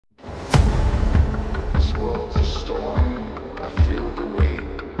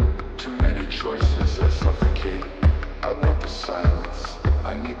escape. I want the silence,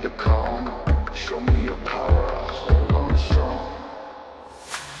 I need the calm. Show me your power, I'll hold on strong.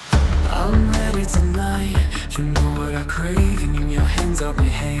 I'm ready tonight, you know what I crave, and in your hands I'll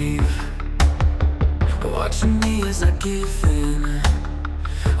behave. Watching me as I give in,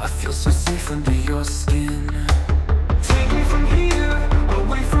 I feel so safe under your skin. Take me from here,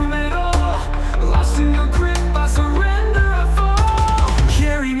 away from it all. Lost in your grip, I surrender, I fall.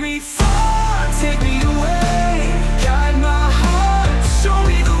 Carry me far, take me away. Guide my heart, show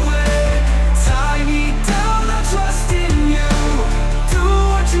me the way. Tie me down, I trust in you. Do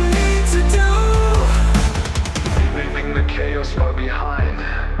what you need to do. Leaving the chaos far behind.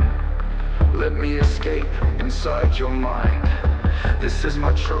 Let me escape inside your mind. This is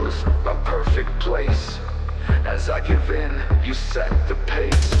my truth, my perfect place. As I give in, you set the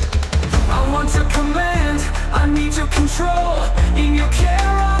pace. I want your command, I need your control. In your care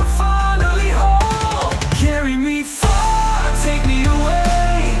I'm finally whole. Carry me far, take me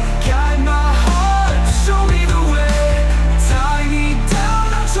away. Guide my heart, show me the way. Tie me down,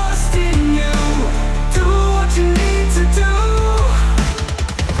 I trust in you. Do what you need to do.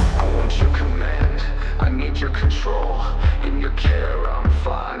 I want your command, I need your control. In your care I'm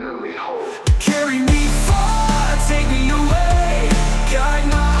finally whole. Carry me far, take me away. Guide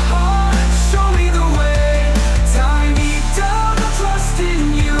my heart, show me the way. Tie me down, I trust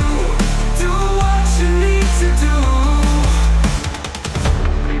in you. Do what you need to do.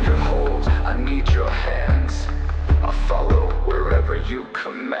 Need your hold, I need your hands. I'll follow wherever you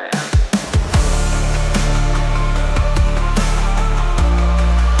command.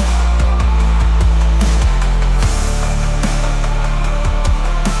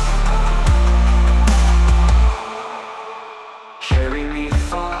 Carry me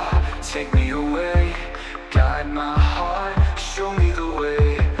far, take me away. Guide my heart, show me the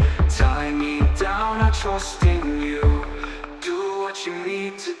way. Tie me down, I trust in you. Do what you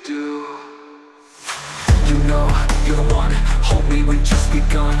need to do. You know you're the one, hold me, we've just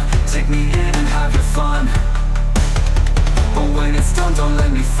begun. Take me in and have your fun. But when it's done, don't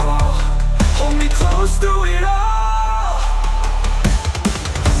let me fall. Hold me close through it all.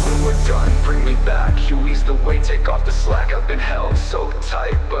 When we're done, bring me back. You ease the weight, take off the slack. I've been held so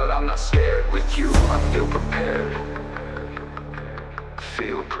tight, but I'm not scared. With you, I feel prepared.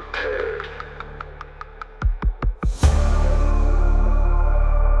 Feel prepared.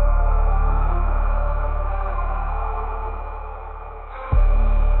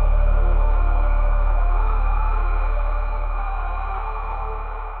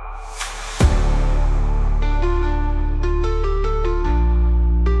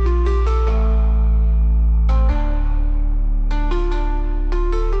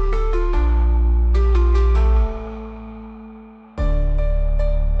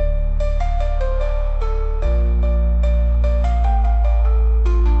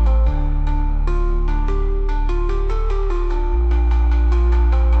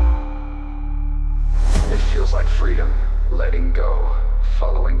 Like freedom, letting go,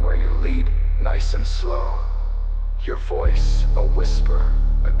 following where you lead, nice and slow. Your voice, a whisper,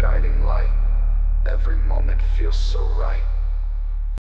 a guiding light. Every moment feels so right.